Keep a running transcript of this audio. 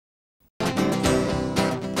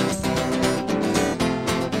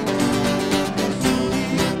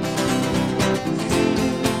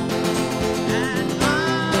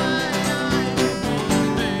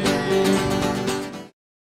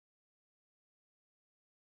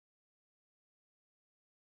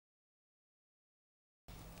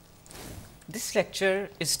This lecture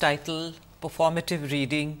is titled Performative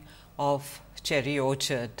Reading of Cherry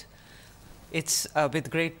Orchard. It's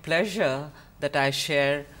with great pleasure that I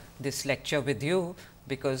share this lecture with you,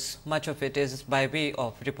 because much of it is by way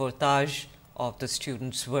of reportage of the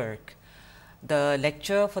students' work. The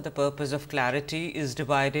lecture, for the purpose of clarity, is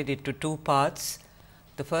divided into two parts.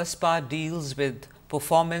 The first part deals with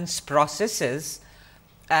performance processes,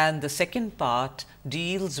 and the second part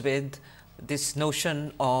deals with this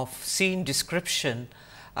notion of scene description.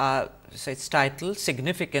 So, it's titled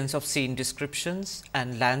Significance of Scene Descriptions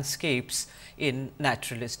and Landscapes in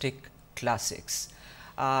Naturalistic Classics.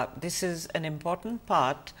 This is an important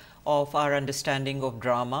part of our understanding of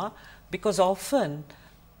drama, because often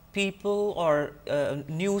people or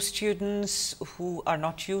new students who are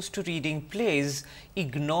not used to reading plays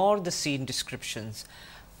ignore the scene descriptions.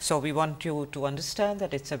 So, we want you to understand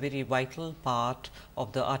that it is a very vital part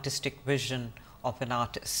of the artistic vision of an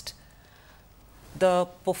artist. The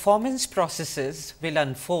performance processes will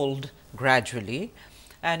unfold gradually,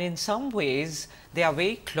 and in some ways they are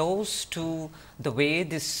very close to the way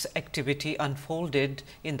this activity unfolded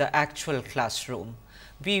in the actual classroom.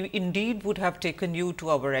 We indeed would have taken you to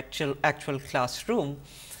our actual classroom,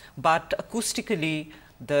 but acoustically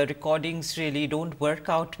the recordings really do not work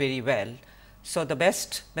out very well. So, the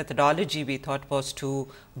best methodology we thought was to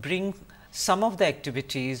bring some of the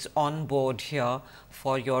activities on board here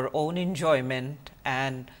for your own enjoyment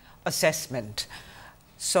and assessment.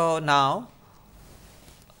 So, now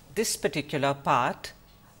this particular part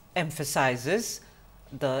emphasizes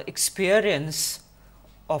the experience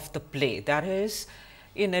of the play. That is,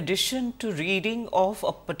 in addition to reading of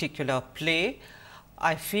a particular play,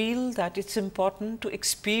 I feel that it is important to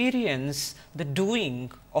experience the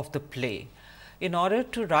doing of the play. In order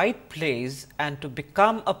to write plays and to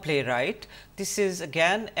become a playwright, this is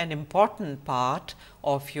again an important part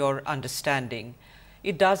of your understanding.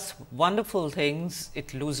 It does wonderful things,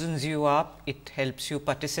 it loosens you up, it helps you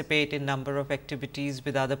participate in number of activities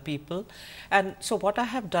with other people. And so, what I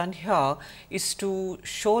have done here is to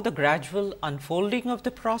show the gradual unfolding of the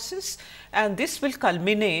process, and this will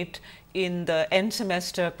culminate in the end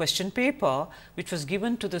semester question paper, which was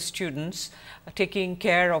given to the students, taking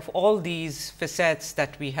care of all these facets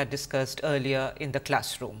that we had discussed earlier in the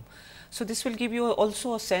classroom. So, this will give you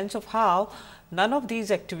also a sense of how none of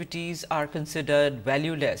these activities are considered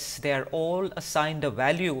valueless. They are all assigned a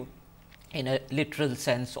value in a literal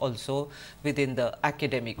sense also within the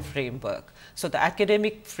academic framework. So, the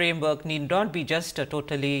academic framework need not be just a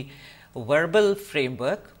totally verbal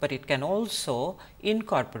framework, but it can also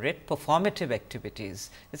incorporate performative activities.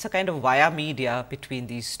 It is a kind of via media between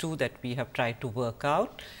these two that we have tried to work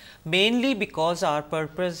out, mainly because our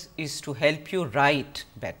purpose is to help you write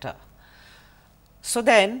better. So,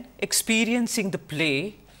 then experiencing the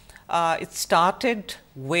play, it started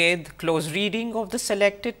with close reading of the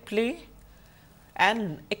selected play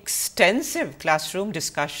and extensive classroom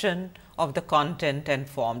discussion of the content and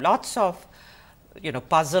form. Lots of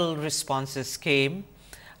puzzle responses came.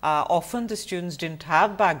 Often the students did not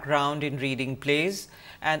have background in reading plays,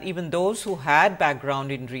 and even those who had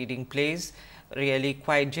background in reading plays really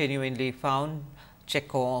quite genuinely found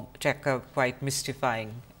Chekhov quite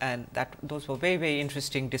mystifying, and those were very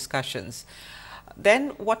interesting discussions. Then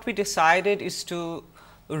what we decided is to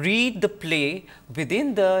read the play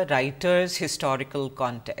within the writer's historical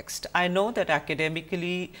context. I know that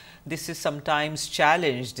academically this is sometimes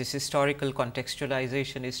challenged, this historical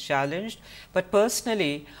contextualization is challenged, but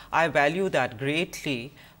personally I value that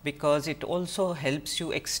greatly, because it also helps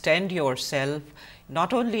you extend yourself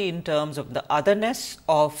not only in terms of the otherness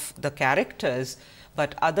of the characters,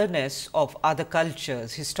 but otherness of other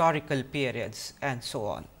cultures, historical periods, and so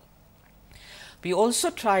on. We also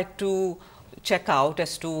tried to check out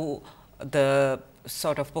as to the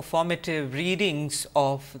sort of performative readings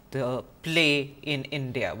of the play in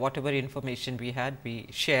India. Whatever information we had, we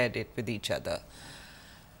shared it with each other.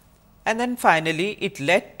 And then finally, it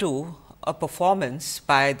led to a performance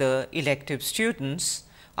by the elective students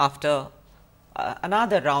after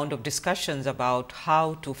another round of discussions about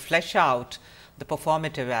how to flesh out the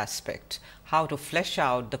performative aspect, how to flesh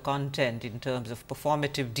out the content in terms of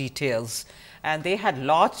performative details. And they had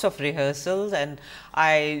lots of rehearsals, and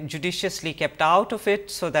I judiciously kept out of it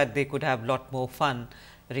so that they could have lot more fun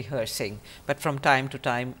rehearsing. But from time to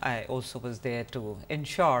time I also was there to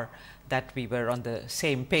ensure that we were on the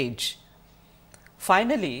same page.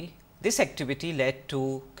 Finally, this activity led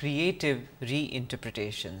to creative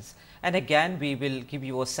reinterpretations, and again we will give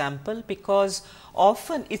you a sample, because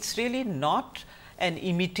often it is really not an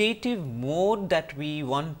imitative mode that we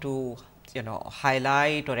want to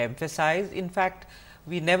highlight or emphasize. In fact,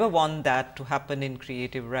 We never want that to happen in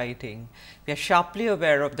creative writing. We are sharply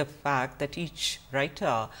aware of the fact that each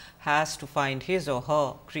writer has to find his or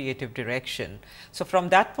her creative direction. So, from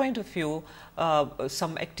that point of view,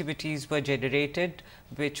 some activities were generated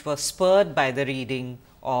which were spurred by the reading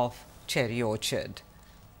of Cherry Orchard.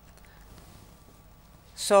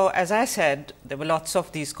 So, as I said, there were lots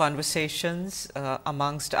of these conversations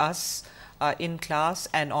amongst us in class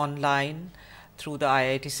and online through the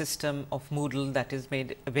IIT system of Moodle that is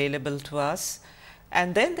made available to us.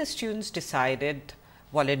 And then the students decided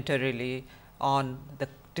voluntarily on the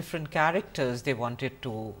different characters they wanted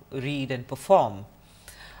to read and perform.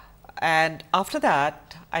 And after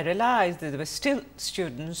that, I realized that there were still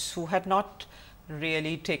students who had not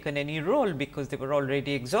really taken any role because they were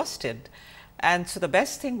already exhausted. And so the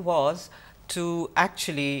best thing was to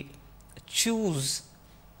actually choose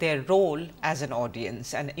their role as an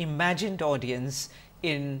audience, an imagined audience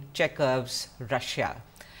in Chekhov's Russia.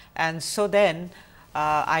 And so then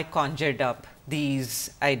I conjured up these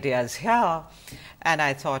ideas here, and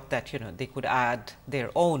I thought that they could add their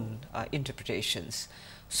own interpretations.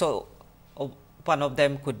 So one of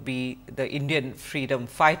them could be the Indian freedom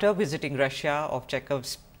fighter visiting Russia of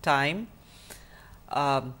Chekhov's time,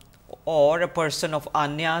 or a person of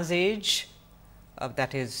Anya's age,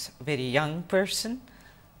 that is very young person,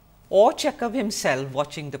 or Chekhov himself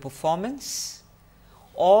watching the performance,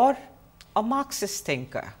 or a Marxist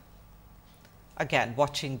thinker, again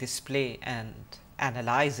watching this play and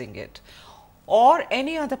analyzing it, or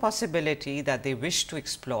any other possibility that they wish to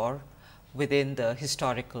explore within the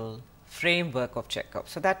historical framework of Chekhov.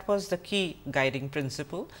 So, that was the key guiding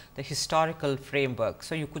principle, the historical framework.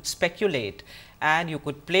 So, you could speculate and you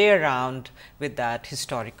could play around with that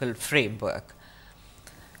historical framework.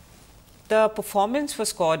 The performance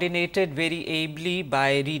was coordinated very ably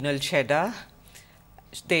by Renal Cheddar.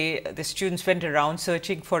 The students went around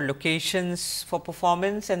searching for locations for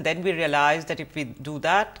performance, and then we realized that if we do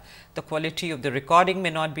that, the quality of the recording may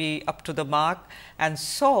not be up to the mark, and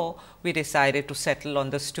so we decided to settle on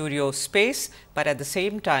the studio space, but at the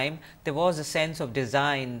same time there was a sense of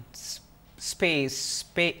design, space,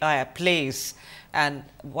 place, and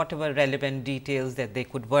whatever relevant details that they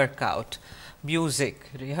could work out, music,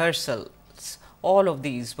 rehearsals, all of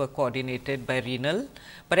these were coordinated by Renal,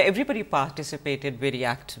 but everybody participated very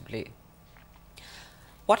actively.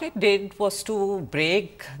 What it did was to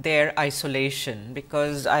break their isolation,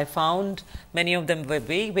 because I found many of them were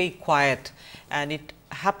very quiet, and it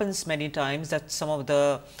happens many times that some of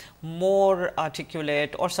the more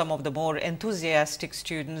articulate or some of the more enthusiastic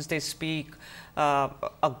students, they speak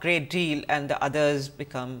a great deal, and the others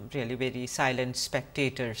become really very silent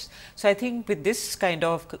spectators. So, I think with this kind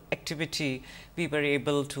of activity, we were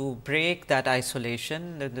able to break that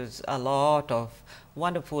isolation. There is a lot of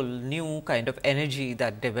wonderful new kind of energy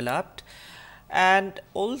that developed, and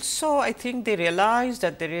also I think they realized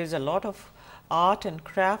that there is a lot of art and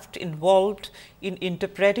craft involved in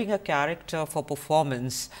interpreting a character for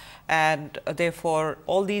performance, and therefore,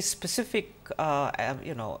 all these specific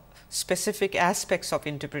specific aspects of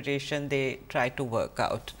interpretation they try to work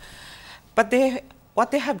out. But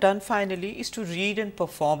what they have done finally is to read and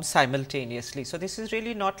perform simultaneously. So, this is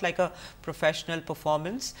really not like a professional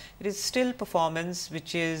performance, it is still performance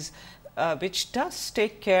which is which does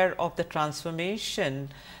take care of the transformation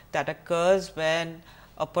that occurs when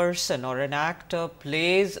a person or an actor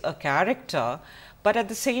plays a character, but at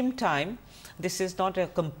the same time this is not a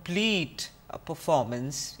complete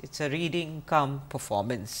performance, it is a reading cum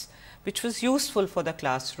performance, which was useful for the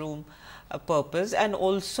classroom purpose, and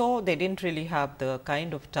also they did not really have the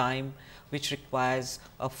kind of time which requires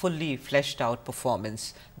a fully fleshed out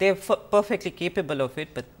performance. They are perfectly capable of it,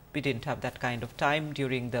 but we did not have that kind of time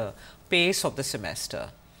during the pace of the semester.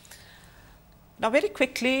 Now, very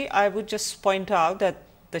quickly I would just point out that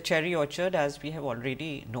the Cherry Orchard, as we have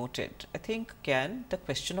already noted, I think again the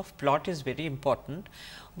question of plot is very important.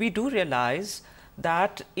 We do realize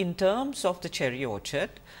that in terms of the Cherry Orchard,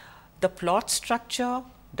 the plot structure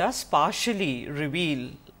does partially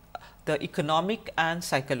reveal the economic and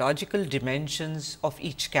psychological dimensions of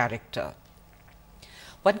each character.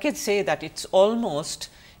 One can say that it is almost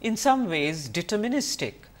in some ways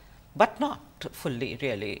deterministic, but not fully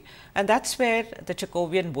really, and that is where the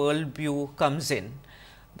Chekhovian worldview comes in.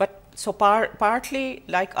 But so partly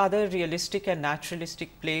like other realistic and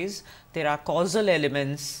naturalistic plays, there are causal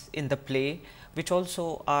elements in the play which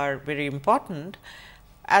also are very important.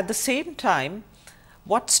 At the same time,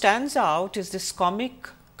 what stands out is this comic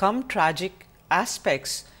cum tragic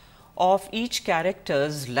aspects of each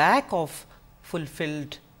character's lack of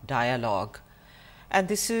fulfilled dialogue. and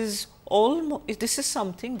this is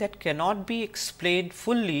something that cannot be explained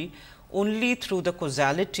fully only through the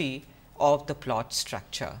causality of the plot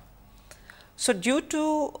structure. So, due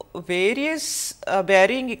to various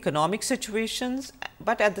varying economic situations,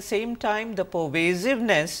 but at the same time the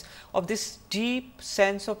pervasiveness of this deep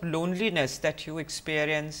sense of loneliness that you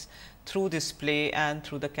experience through this play and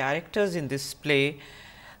through the characters in this play,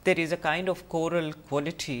 there is a kind of choral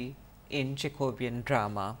quality in Chekhovian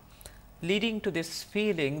drama, leading to this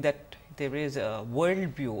feeling that there is a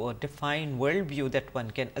worldview or defined worldview that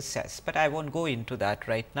one can assess, but I will not go into that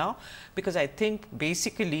right now, because I think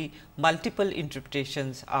basically multiple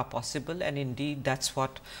interpretations are possible, and indeed that is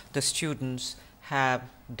what the students have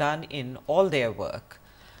done in all their work.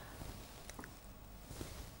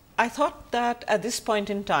 I thought that at this point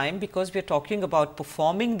in time, because we are talking about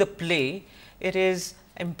performing the play, it is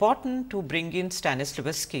important to bring in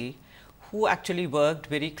Stanislavski, who actually worked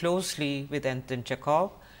very closely with Anton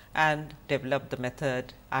Chekhov and developed the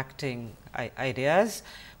method acting ideas,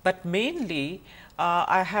 but mainly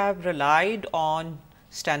I have relied on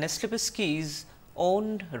Stanislavski's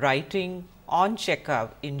own writing on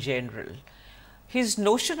Chekhov in general. His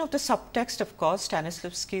notion of the subtext, of course,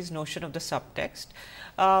 Stanislavski's notion of the subtext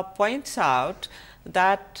points out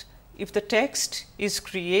that if the text is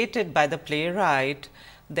created by the playwright,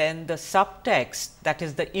 then the subtext, that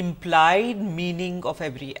is the implied meaning of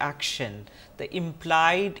every action, the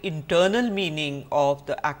implied internal meaning of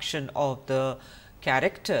the action of the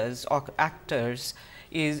characters or actors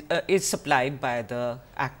is supplied by the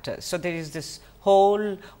actors. So, there is this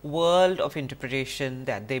whole world of interpretation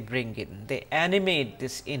that they bring in, they animate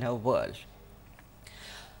this inner world.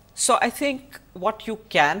 So, I think what you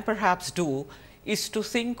can perhaps do is to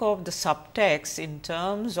think of the subtext in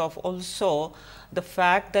terms of also the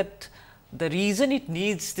fact that the reason it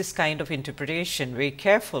needs this kind of interpretation, very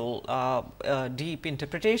careful, deep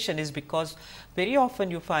interpretation, is because very often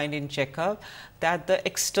you find in Chekhov that the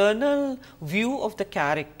external view of the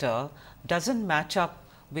character does not match up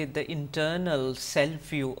with the internal self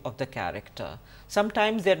view of the character.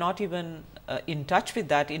 Sometimes they are not even in touch with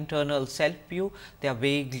that internal self view, they are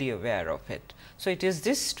vaguely aware of it. So, it is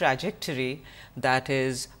this trajectory that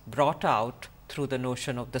is brought out through the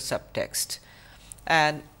notion of the subtext.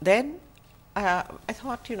 And then I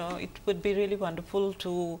thought, it would be really wonderful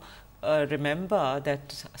to remember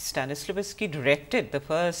that Stanislavski directed the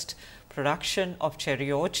first production of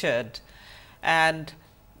Cherry Orchard, and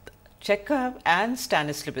Chekhov and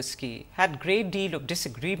Stanislavski had great deal of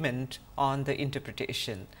disagreement on the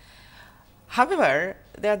interpretation. However,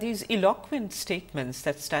 there are these eloquent statements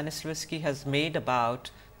that Stanislavski has made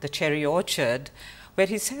about the Cherry Orchard, where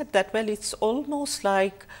he said that, well, it is almost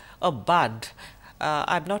like a bud.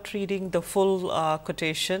 I am not reading the full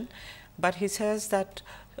quotation, but he says that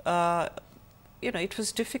it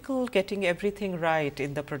was difficult getting everything right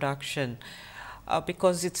in the production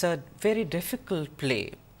because it is a very difficult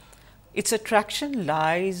play. Its attraction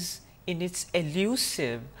lies in its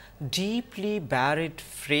elusive, deeply buried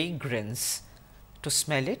fragrance. To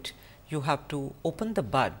smell it, you have to open the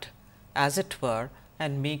bud, as it were,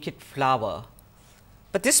 and make it flower.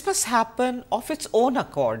 But this must happen of its own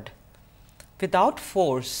accord, without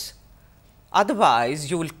force,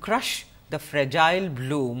 otherwise you will crush the fragile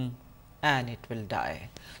bloom and it will die.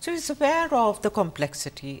 So, he is aware of the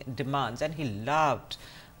complexity and demands, and he loved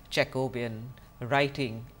Chekhovian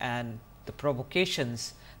writing and the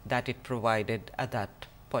provocations that it provided at that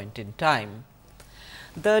point in time.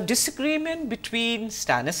 The disagreement between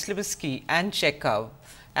Stanislavski and Chekhov,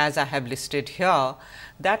 as I have listed here,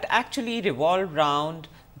 that actually revolved around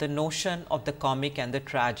the notion of the comic and the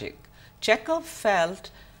tragic. Chekhov felt,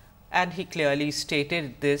 and he clearly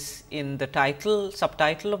stated this in the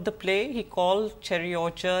subtitle of the play, he called Cherry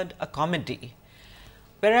Orchard a comedy,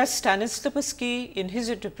 whereas Stanislavski in his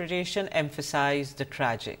interpretation emphasized the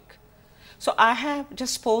tragic. So, I have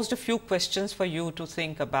just posed a few questions for you to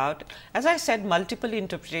think about. As I said, multiple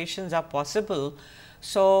interpretations are possible.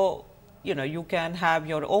 So, you can have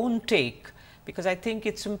your own take, because I think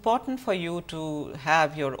it is important for you to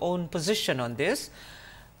have your own position on this.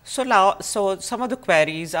 So, some of the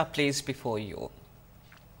queries are placed before you.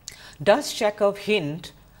 Does Chekhov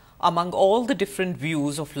hint, among all the different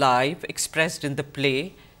views of life expressed in the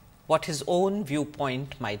play, what his own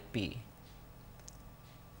viewpoint might be?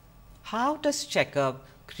 How does Chekhov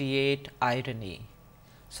create irony?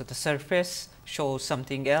 So, the surface shows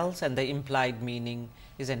something else and the implied meaning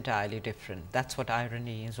is entirely different. That is what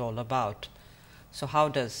irony is all about. So, how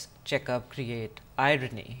does Chekhov create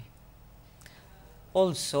irony?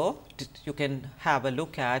 Also, you can have a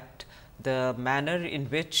look at the manner in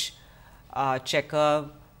which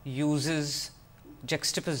Chekhov uses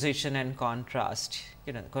juxtaposition and contrast,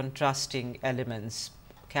 contrasting elements,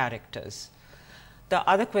 characters. The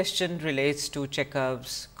other question relates to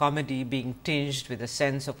Chekhov's comedy being tinged with a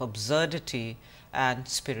sense of absurdity and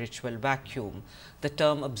spiritual vacuum. The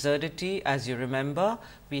term absurdity, as you remember,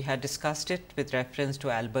 we had discussed it with reference to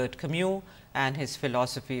Albert Camus and his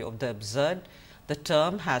philosophy of the absurd. The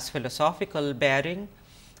term has philosophical bearing,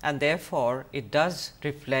 and therefore, it does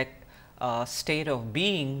reflect a state of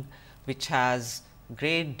being which has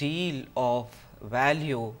great deal of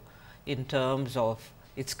value in terms of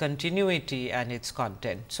its continuity and its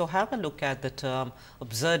content. So, have a look at the term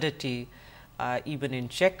absurdity even in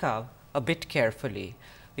Chekhov a bit carefully,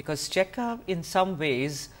 because Chekhov in some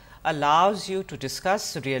ways allows you to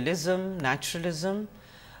discuss realism, naturalism,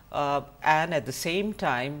 and at the same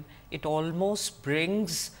time it almost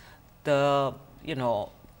brings the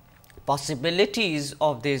possibilities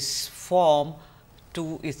of this form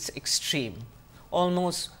to its extreme,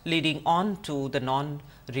 almost leading on to the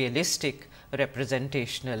non-realistic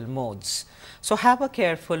representational modes. So, have a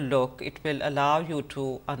careful look, it will allow you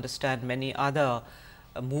to understand many other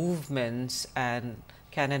movements and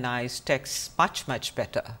canonized texts much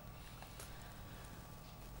better.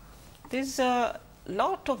 There is a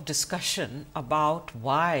lot of discussion about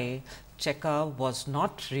why Chekhov was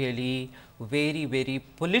not really very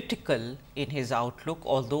political in his outlook,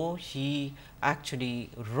 although he actually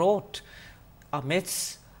wrote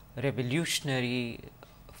amidst revolutionary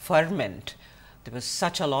ferment. There was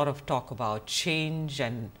such a lot of talk about change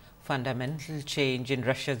and fundamental change in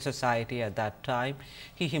Russian society at that time.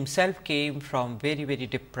 He himself came from very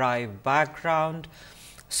deprived background.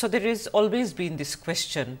 So, there has always been this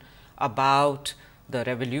question about the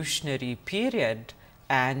revolutionary period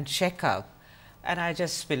and Chekhov, and I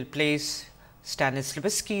just will place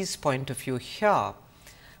Stanislavski's point of view here,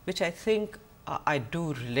 which I think I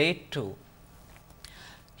do relate to.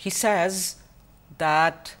 He says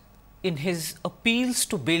that in his appeals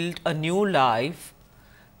to build a new life,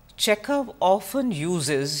 Chekhov often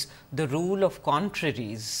uses the rule of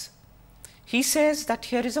contraries. He says that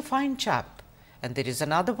here is a fine chap, and there is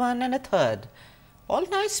another one and a third, all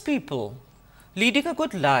nice people, leading a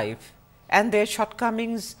good life, and their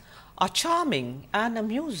shortcomings are charming and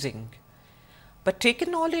amusing. But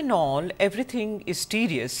taken all in all, everything is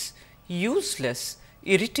tedious, useless,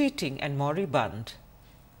 irritating and moribund.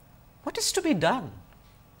 What is to be done?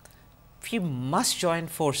 We must join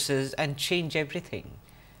forces and change everything,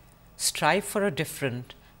 strive for a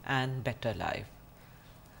different and better life.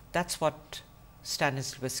 That is what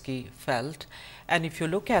Stanislavski felt, and if you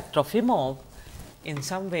look at Trofimov, in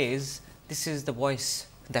some ways this is the voice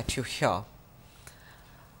that you hear.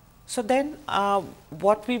 So, then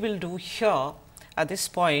what we will do here at this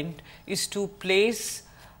point is to place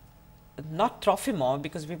not Trofimov,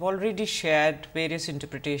 because we have already shared various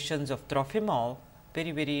interpretations of Trofimov,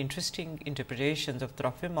 very interesting interpretations of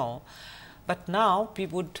Trofimov, but now we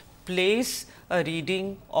would place a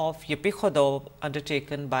reading of Yepichodov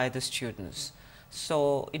undertaken by the students.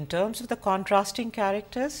 So, in terms of the contrasting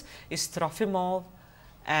characters is Trofimov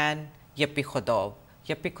and Yepichodov.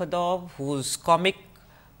 Yepichodov, whose comic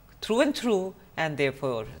through and through, and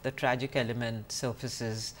therefore, the tragic element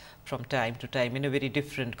surfaces from time to time in a very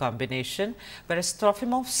different combination, whereas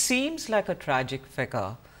Trofimov seems like a tragic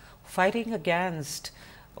figure fighting against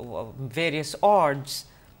various odds,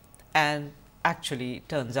 and actually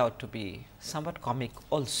turns out to be somewhat comic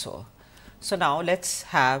also. So, now let us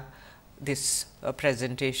have this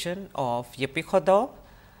presentation of Yepichodov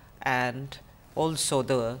and also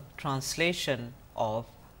the translation of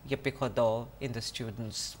Yepichodov in the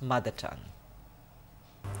student's mother tongue.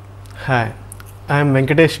 Hi, I am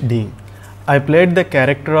Venkatesh D. I played the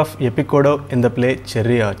character of Yepichodov in the play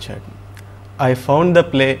Cherry Orchard. I found the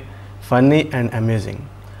play funny and amusing.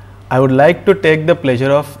 I would like to take the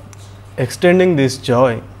pleasure of extending this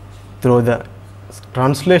joy through the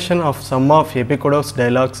translation of some of Yepichodov's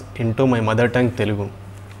dialogues into my mother tongue Telugu.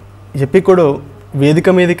 Yepichodov వేదిక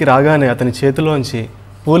మీదకి రాగానే అతని చేతిలోంచి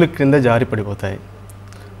పూలు క్రింద జారి పడిపోతాయి.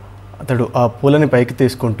 అతడు ఆ పూలని పైకి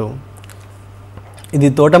తీసుకుంటూ, ఇది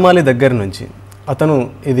తోటమాలి దగ్గర నుంచి, అతను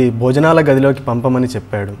ఇది భోజనాల గదిలోకి పంపమని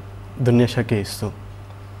చెప్పాడు దున్యషకి ఇస్తూ.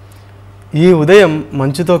 ఈ ఉదయం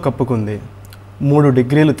మంచుతో కప్పుకుంది, 3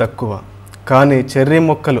 డిగ్రీలు తక్కువ, కానీ చెర్రీ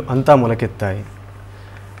మొక్కలు అంతా మొలకెత్తాయి.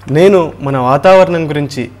 నేను మన వాతావరణం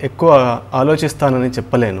గురించి ఎక్కువ ఆలోచిస్తానని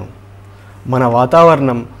చెప్పలేను. మన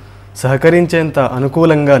వాతావరణం సహకరించేంత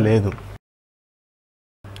అనుకూలంగా లేదు.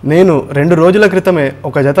 నేను 2 రోజుల క్రితమే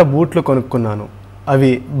ఒక జత బూట్లు కొనుక్కున్నాను.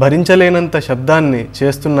 అవి భరించలేనంత శబ్దాన్ని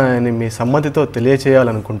చేస్తున్నాయని మీ సమ్మతితో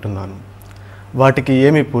తెలియచేయాలనుకుంటున్నాను. వాటికి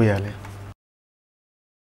ఏమి పూయాలి?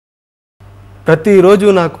 ప్రతిరోజు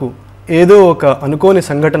నాకు ఏదో ఒక అనుకోని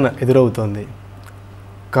సంఘటన ఎదురవుతోంది,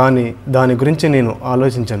 కానీ దాని గురించి నేను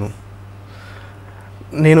ఆలోచించను.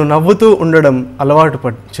 నేను నవ్వుతూ ఉండడం అలవాటు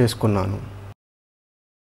చేసుకున్నాను.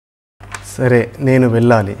 సరే, నేను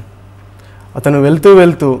వెళ్ళాలి. అతను వెళ్తూ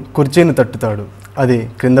వెళ్తూ కుర్చీని తట్టుతాడు. అది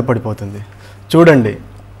క్రింద పడిపోతుంది. చూడండి,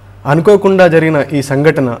 అనుకోకుండా జరిగిన ఈ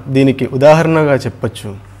సంఘటన దీనికి ఉదాహరణగా చెప్పచ్చు.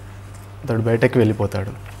 అతడు బయటకు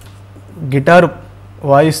వెళ్ళిపోతాడు. గిటారు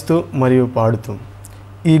వాయిస్తూ మరియు పాడుతూ,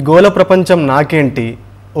 ఈ గోల ప్రపంచం నాకేంటి,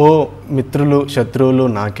 ఓ మిత్రులు శత్రువులు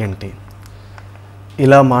నాకేంటి.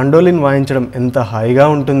 ఇలా మాండోలిన్ వాయించడం ఎంత హాయిగా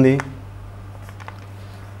ఉంటుంది.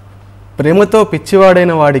 ప్రేమతో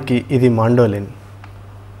పిచ్చివాడైన వాడికి ఇది మాండోలిన్.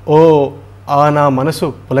 ఓ నా మనసు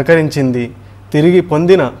పులకరించింది తిరిగి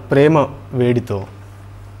పొందిన ప్రేమ వేడితో.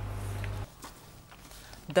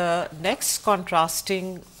 The next contrasting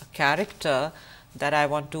character that I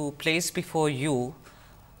want to place before you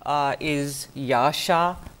is Yasha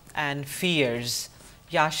and Fears.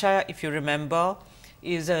 Yasha, if you remember,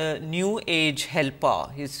 is a new age helper.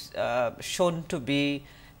 He is shown to be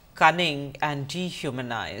cunning and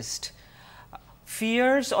dehumanized.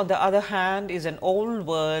 Fears, on the other hand, is an old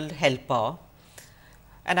world helper,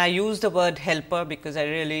 and I use the word helper because I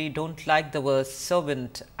really don't like the word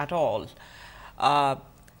servant at all.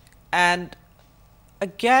 And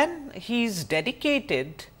again, he is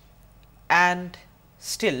dedicated and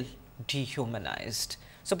still dehumanized.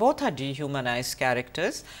 So both are dehumanized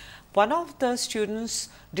characters. One of the students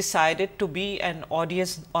decided to be an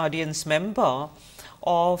audience member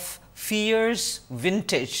of Fears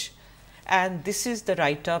Vintage, and this is the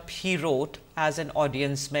write-up he wrote as an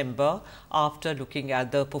audience member after looking at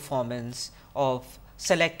the performance of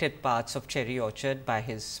selected parts of Cherry Orchard by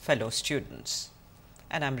his fellow students.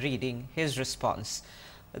 And I am reading his response.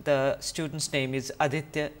 The student's name is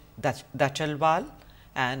Aditya Dachalwal,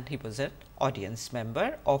 and he was an audience member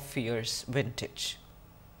of Fears Vintage.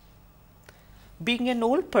 Being an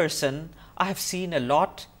old person, I have seen a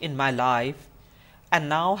lot in my life,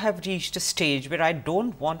 and now have reached a stage where I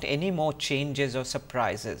don't want any more changes or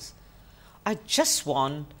surprises. I just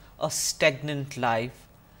want a stagnant life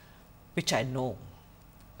which I know,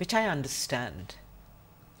 which I understand.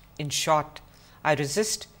 In short, I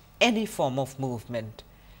resist any form of movement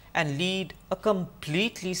and lead a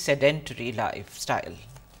completely sedentary lifestyle.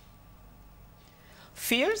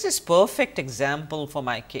 Fears is perfect example for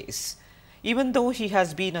my case. Even though he has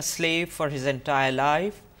been a slave for his entire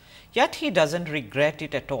life, yet he doesn't regret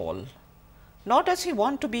it at all. Nor does he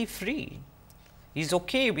want to be free. He is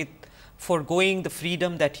okay with foregoing the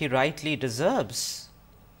freedom that he rightly deserves.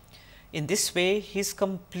 In this way, he is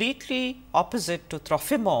completely opposite to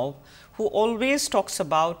Trofimov, who always talks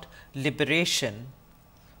about liberation.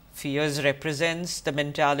 Fears represents the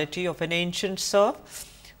mentality of an ancient serf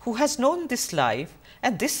who has known this life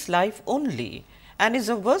and this life only, and is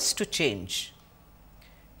averse to change.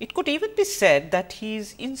 It could even be said that he is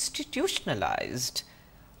institutionalized,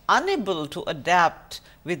 unable to adapt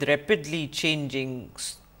with the rapidly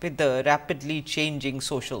changing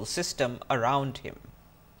social system around him.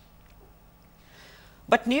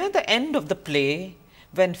 But near the end of the play,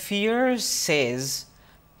 when Fears says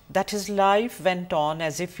that his life went on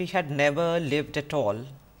as if he had never lived at all,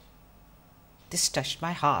 this touched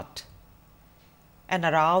my heart and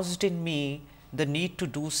aroused in me the need to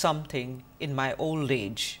do something in my old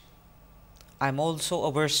age. I am also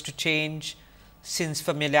averse to change, since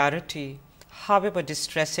familiarity, however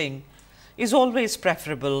distressing, is always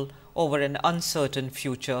preferable over an uncertain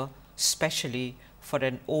future, especially for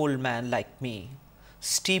an old man like me,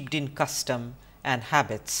 steeped in custom and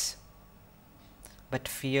habits. But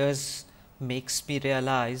Fears makes me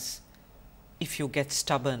realize, if you get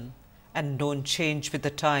stubborn and don't change with the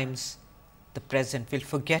times, the present will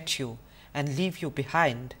forget you and leave you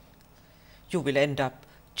behind. You will end up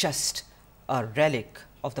just a relic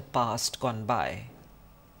of the past gone by.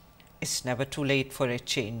 It's never too late for a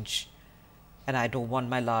change, and I don't want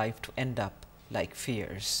my life to end up like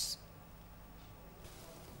Fears.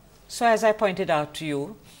 So as I pointed out to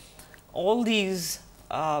you, all these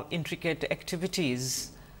intricate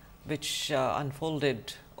activities which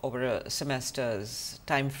unfolded over a semester's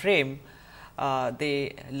time frame,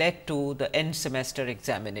 they led to the end semester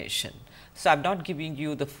examination. So I am not giving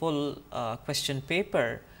you the full question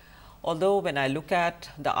paper, although when I look at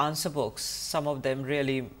the answer books, some of them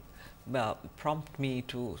really prompt me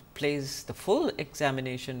to place the full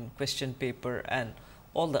examination question paper and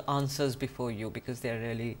all the answers before you, because they are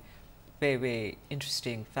really very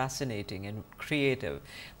interesting, fascinating and creative,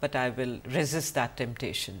 but I will resist that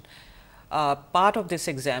temptation. Part of this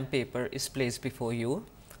exam paper is placed before you.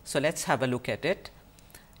 So let's have a look at it.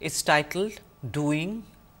 It's titled doing,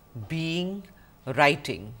 being,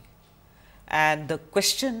 writing. And the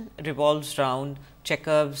question revolves around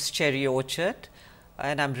Chekhov's Cherry Orchard,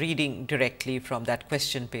 and I am reading directly from that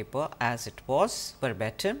question paper as it was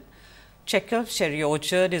verbatim. Chekhov's Cherry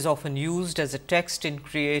Orchard is often used as a text in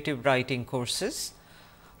creative writing courses.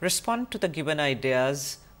 Respond to the given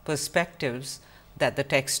ideas, perspectives that the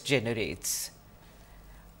text generates.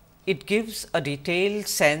 It gives a detailed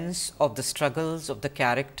sense of the struggles of the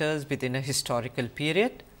characters within a historical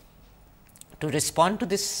period. To respond to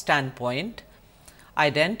this standpoint,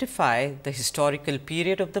 identify the historical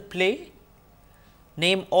period of the play,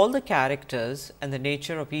 name all the characters and the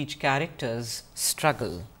nature of each character's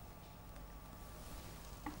struggle.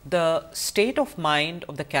 The state of mind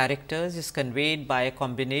of the characters is conveyed by a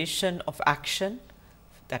combination of action,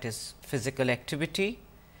 that is physical activity,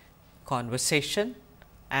 conversation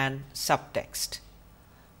and subtext.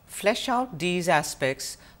 Flesh out these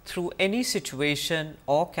aspects through any situation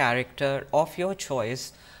or character of your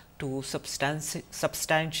choice to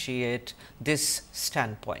substantiate this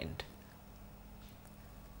standpoint.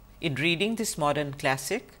 In reading this modern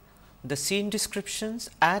classic, the scene descriptions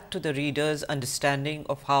add to the reader's understanding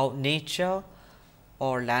of how nature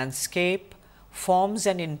or landscape forms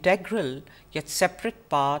an integral yet separate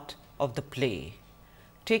part of the play.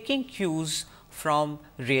 Taking cues from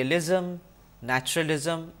realism,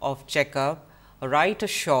 naturalism of Chekhov, write a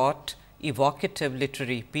short, evocative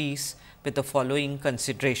literary piece with the following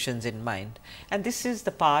considerations in mind. And this is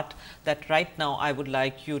the part that right now I would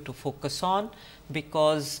like you to focus on,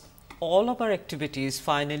 because all of our activities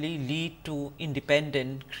finally lead to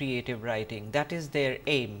independent creative writing. That is their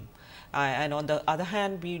aim. And on the other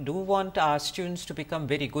hand, we do want our students to become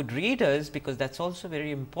very good readers, because that is also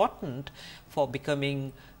very important for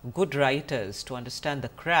becoming good writers, to understand the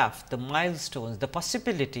craft, the milestones, the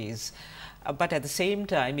possibilities, but at the same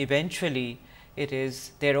time eventually it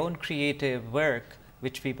is their own creative work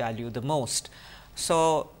which we value the most.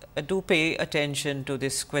 So, do pay attention to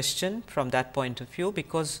this question from that point of view,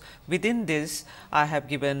 because within this I have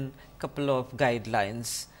given a couple of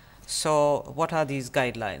guidelines. So, what are these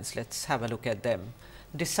guidelines? Let us have a look at them.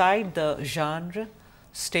 Decide the genre,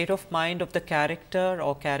 state of mind of the character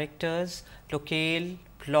or characters, locale,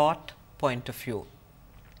 plot, point of view.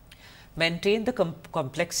 Maintain the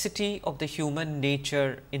complexity of the human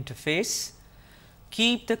nature interface.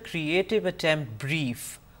 Keep the creative attempt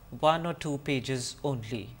brief, 1 or 2 pages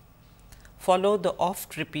only. Follow the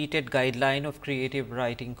oft repeated guideline of creative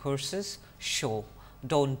writing courses: show,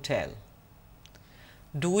 don't tell.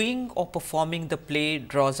 Doing or performing the play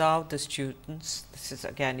draws out the students. This is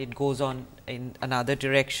again, it goes on in another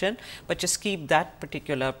direction, but just keep that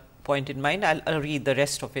particular point in mind. I'll read the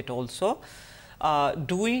rest of it also.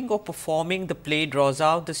 Doing or performing the play draws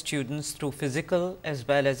out the students through physical as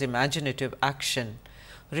well as imaginative action.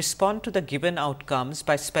 Respond to the given outcomes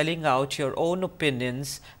by spelling out your own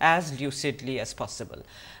opinions as lucidly as possible.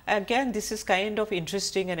 Again, this is kind of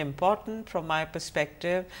interesting and important from my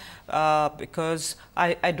perspective, because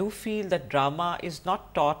I do feel that drama is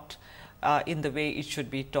not taught in the way it should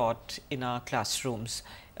be taught in our classrooms.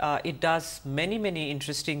 It does many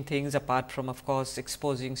interesting things, apart from of course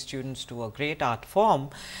exposing students to a great art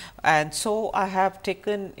form. And so, I have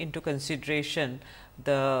taken into consideration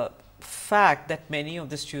the fact that many of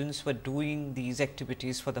the students were doing these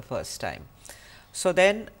activities for the first time. So,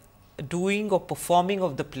 then doing or performing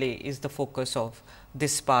of the play is the focus of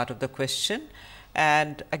this part of the question,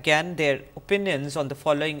 and again their opinions on the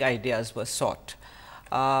following ideas were sought.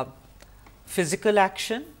 Physical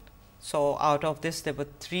action. So, out of this there were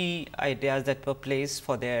 3 ideas that were placed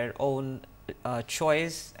for their own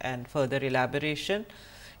choice and further elaboration.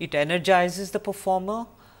 It energizes the performer,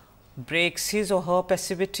 breaks his or her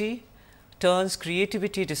passivity, turns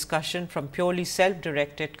creativity discussion from purely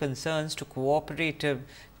self-directed concerns to cooperative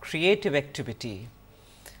creative activity.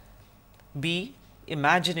 B.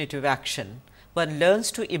 Imaginative action. One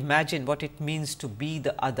learns to imagine what it means to be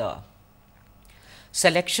the other.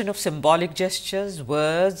 Selection of symbolic gestures,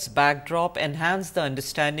 words, backdrop enhance the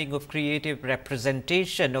understanding of creative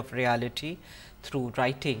representation of reality through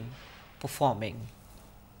writing, performing.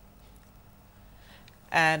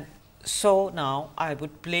 And so, now I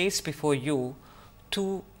would place before you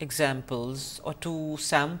 2 examples or 2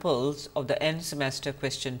 samples of the end semester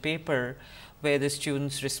question paper, where the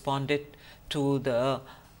students responded to the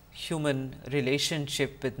human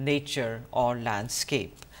relationship with nature or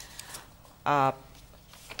landscape.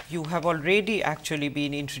 You have already actually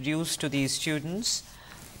been introduced to these students.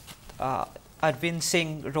 Arvind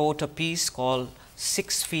Singh wrote a piece called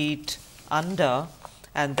 6 Feet Under,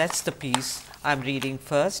 and that is the piece I am reading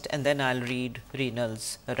first, and then I will read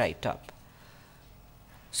Reenal's write up.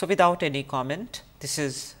 So, without any comment, this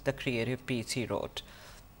is the creative piece he wrote.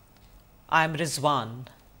 I am Rizwan,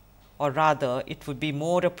 or rather it would be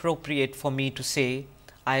more appropriate for me to say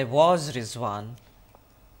I was Rizwan.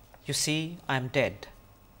 You see, I am dead.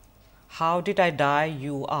 How did I die,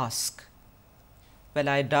 you ask? Well,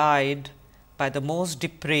 I died by the most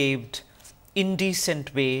depraved,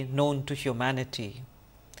 indecent way known to humanity.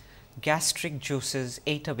 Gastric juices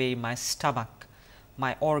ate away my stomach.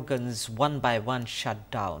 My organs one by one shut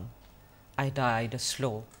down. I died a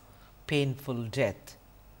slow, painful death.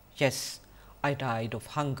 Yes, I died of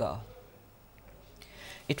hunger.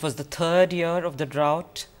 It was the third year of the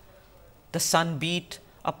drought. The sun beat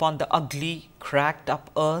upon the ugly, cracked up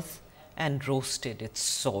earth and roasted its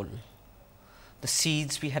soul. The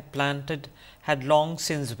seeds we had planted had long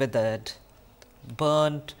since withered,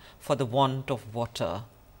 burnt for the want of water.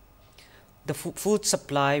 The food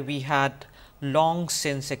supply we had long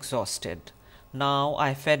since exhausted. Now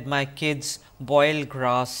I fed my kids boiled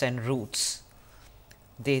grass and roots.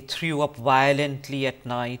 They threw up violently at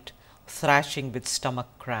night, thrashing with stomach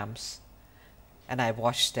cramps, and I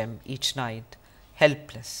watched them each night,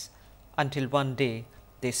 helpless, until one day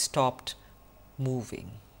they stopped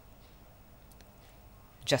moving.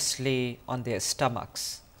 Just lay on their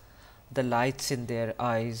stomachs, the lights in their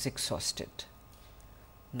eyes exhausted.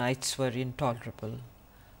 Nights were intolerable.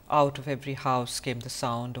 Out of every house came the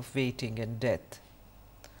sound of waiting and death.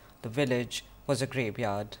 The village was a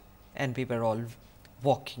graveyard, and we were all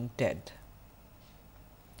walking dead.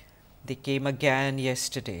 They came again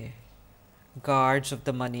yesterday, guards of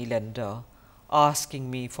the money lender,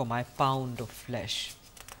 asking me for my pound of flesh.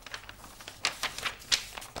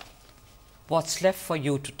 What's left for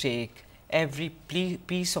you to take? Every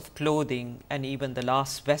piece of clothing and even the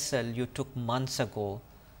last vessel you took months ago.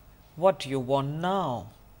 What do you want now?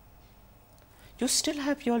 You still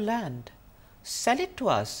have your land. Sell it to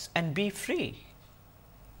us and be free.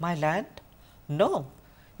 My land? No,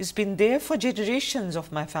 it's been there for generations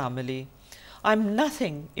of my family. I'm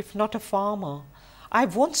nothing if not a farmer. I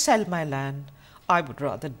won't sell my land. I would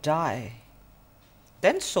rather die.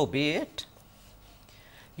 Then so be it.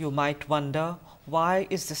 You might wonder, why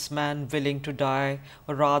is this man willing to die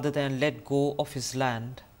rather than let go of his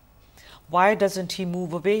land? Why doesn't he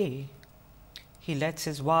move away? He lets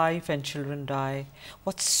his wife and children die.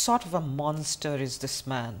 What sort of a monster is this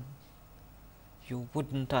man? You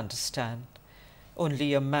wouldn't understand.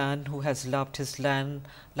 Only a man who has loved his land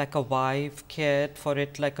like a wife, cared for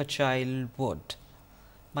it like a child would.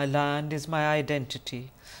 My land is my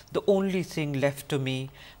identity, the only thing left to me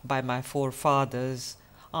by my forefathers.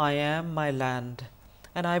 I am my land,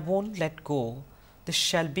 and I won't let go. This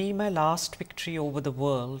shall be my last victory over the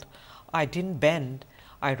world. I didn't bend,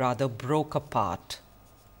 I rather broke apart.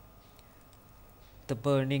 The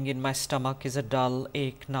burning in my stomach is a dull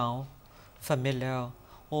ache now, familiar,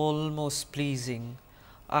 almost pleasing.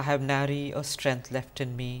 I have nary a strength left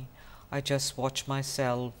in me. I just watch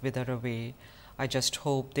myself wither away. I just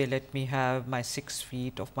hope they let me have my 6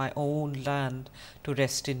 feet of my own land to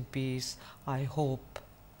rest in peace. I hope.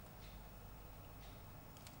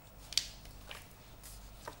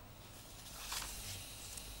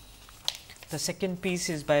 The second piece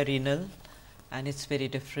is by Renal, and it's very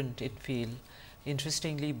different in feel.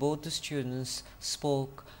 Interestingly, both the students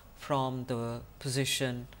spoke from the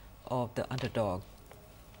position of the underdog.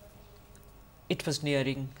 It was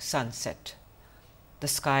nearing sunset. The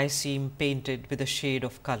sky seemed painted with a shade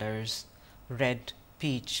of colors, red,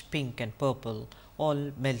 peach, pink and purple,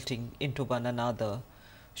 all melting into one another.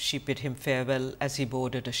 She bid him farewell as he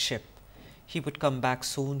boarded a ship. He would come back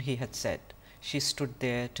soon, he had said. She stood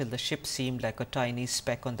there till the ship seemed like a tiny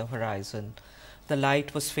speck on the horizon. The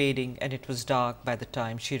light was fading and it was dark by the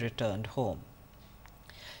time she returned home.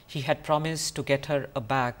 He had promised to get her a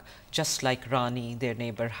bag just like Rani, their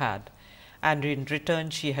neighbor, had, and in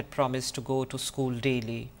return she had promised to go to school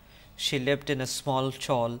daily. She lived in a small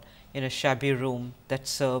chawl in a shabby room that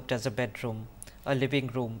served as a bedroom, a living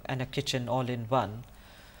room and a kitchen all in one.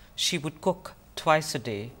 She would cook twice a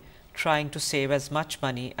day, trying to save as much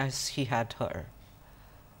money as he had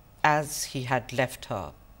left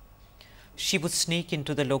her. She would sneak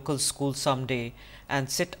into the local school some day and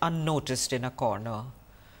sit unnoticed in a corner.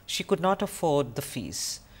 She could not afford the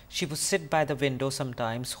fees. She would sit by the window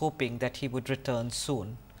sometimes, hoping that he would return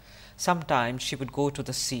soon. Sometimes she would go to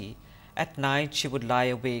the sea. At night she would lie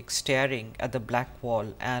awake, staring at the black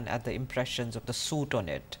wall and at the impressions of the soot on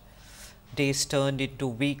it. Days turned into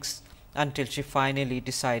weeks until she finally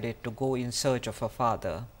decided to go in search of her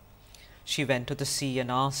father. She went to the sea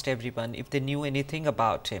and asked everyone if they knew anything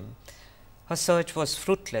about him. Her search was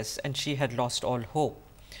fruitless and she had lost all hope.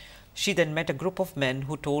 She then met a group of men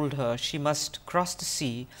who told her she must cross the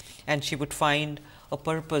sea and she would find a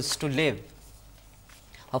purpose to live.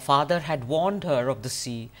 Her father had warned her of the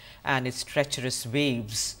sea and its treacherous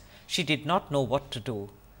waves. She did not know what to do.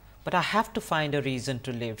 But I have to find a reason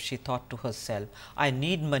to live, she thought to herself. I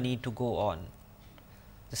need money to go on.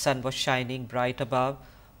 The sun was shining bright above,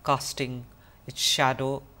 casting its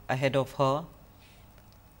shadow ahead of her.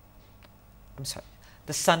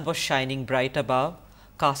 The sun was shining bright above,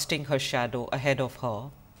 casting her shadow ahead of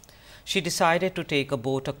her. She decided to take a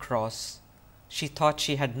boat across. She thought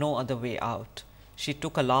she had no other way out. She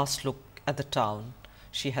took a last look at the town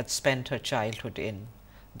she had spent her childhood in.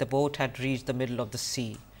 The boat had reached the middle of the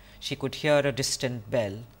sea. She could hear a distant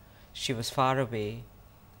bell. She was far away,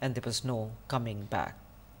 and there was no coming back.